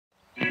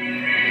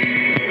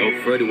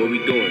Freddie, what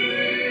we doing?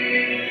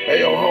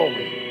 Hey, yo,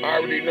 homie, I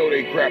already know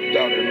they crapped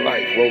out in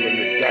life, rolling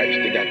the dice.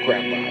 They got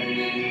crap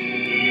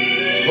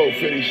eyes. Whole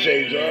 50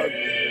 shades of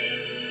ugly.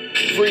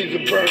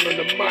 Freezer burn on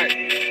the mic.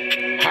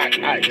 Hot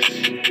ice.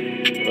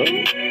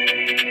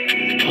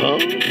 Huh?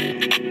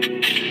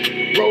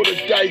 Roll the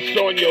dice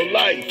on your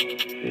life.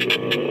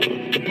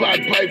 The pot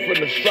pipe from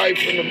the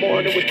siphon in the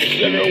morning with the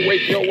cereal.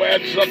 Wake your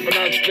ass up and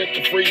I stick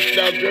the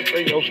freestyle drip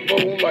in your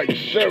spoon like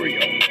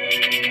cereal.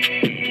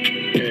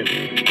 And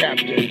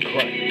Captain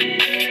Crunch.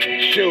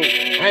 Shoot,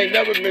 I ain't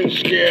never been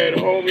scared,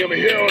 homie. I'm a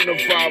hero in the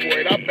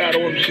 508. I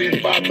battle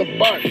MCs by the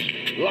bunch.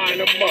 Line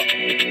them up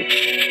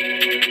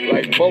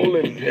like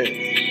bowling pins.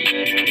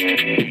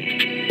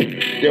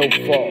 They'll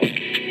fall.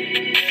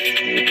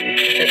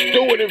 And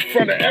do it in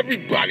front of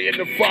everybody in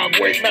the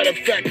 508. Matter of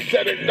fact,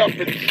 set it up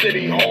in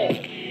City Hall.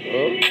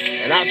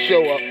 And I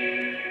show up.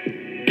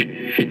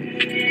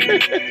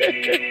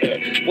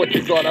 What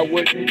you thought I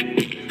wouldn't?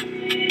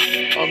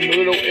 I'm the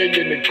little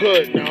Indian that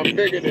could. Now I'm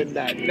bigger than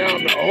that. Now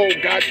I'm the whole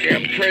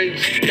goddamn train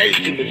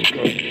station is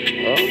good.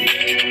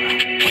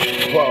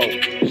 Whoa,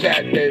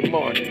 Saturday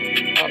morning.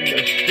 I'm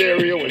the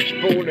cereal and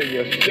spoon in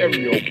your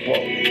cereal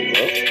bowl.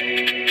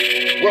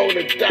 Roll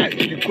the dice.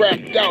 You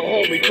crapped out,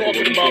 homie.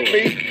 Talking about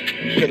me?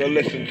 You should have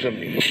listened to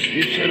me.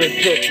 You should have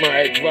took my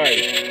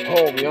advice.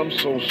 Homie, I'm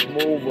so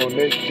smooth on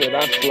this shit.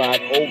 I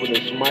slide over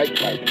this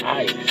mic like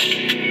ice.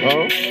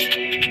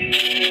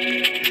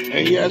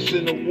 And yes,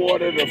 in the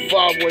water, the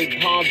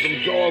 508 ponds them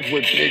jaws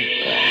with big.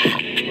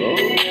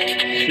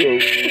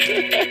 Shoot.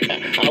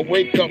 I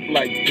wake up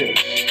like this,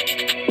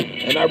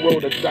 and I roll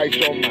the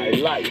dice on my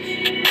life.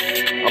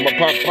 I'm a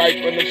pop pipe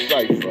in the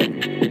cipher.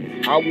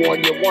 I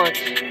warn you once,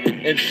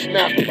 and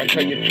snap if I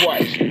tell you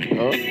twice.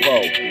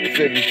 Whoa,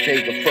 50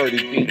 shades of 30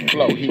 beat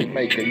flow, heat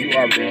maker. You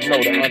already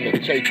know the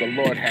Undertaker.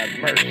 Lord have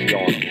mercy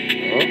on him.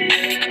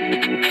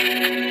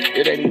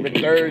 It ain't even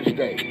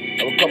Thursday.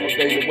 I'm a couple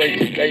days away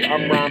today.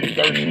 I'm rhyme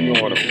thirsty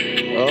on them.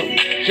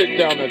 Sit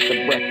down at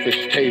the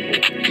breakfast table.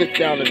 Sit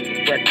down at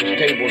the breakfast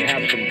table and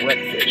have some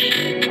breakfast.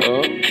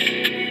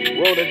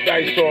 Roll the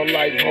dice on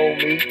life,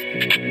 homie.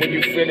 When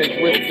you finish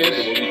with this,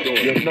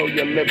 you'll know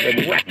you're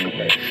living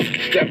reckless.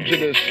 Step to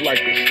this like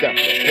a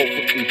stepper. Pull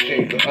 50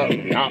 shades of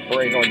ugly.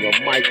 Operate on your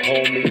mic,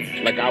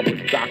 homie, like I was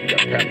Dr.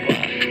 Pepper.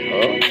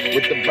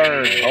 With the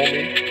burn,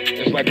 homie.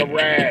 It's like a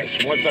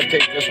rash. Once I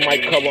take this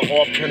mic cover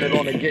off, turn it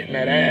on and get in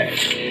that ass.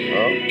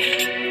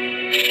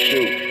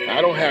 Shoot,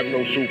 I don't have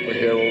no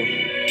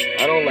superheroes.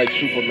 I don't like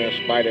Superman,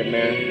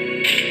 Spider-Man.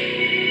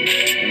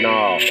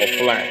 Nah, or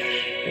Flash.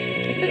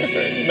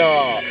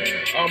 Nah,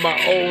 I'm my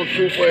own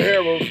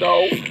superhero,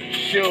 though.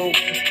 Shoot.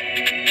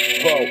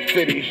 Bro,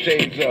 50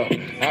 shades up.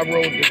 I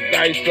rolled the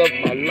dice of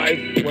my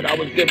life when I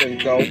was given,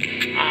 though.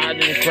 I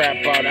didn't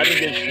crap out. I didn't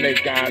get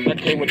snake eyes. I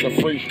came with the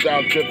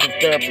freestyle drip and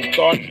therapy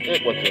thoughts.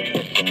 It wasn't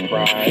a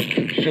surprise.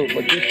 Shoot,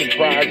 but you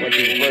surprised like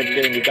his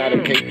birthday and you got a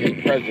cake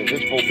and present.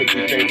 This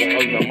 450 shades of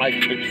the mic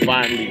is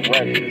finally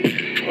ready.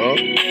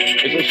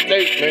 It's a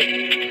statement.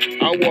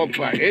 I walk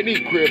by any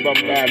crib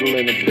I'm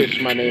battling and piss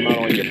my name out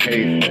on your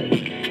pavement.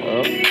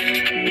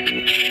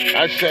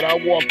 I said I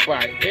walk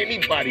by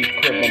anybody's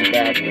crib I'm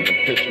battling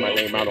and piss my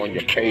name out on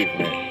your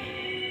pavement.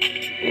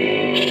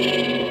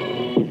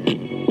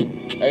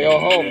 Hey, yo,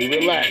 homie,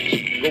 relax.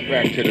 Go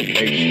back to the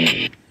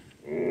basement.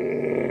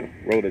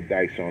 Roll the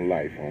dice on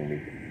life,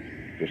 homie.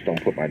 Just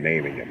don't put my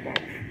name in your mouth.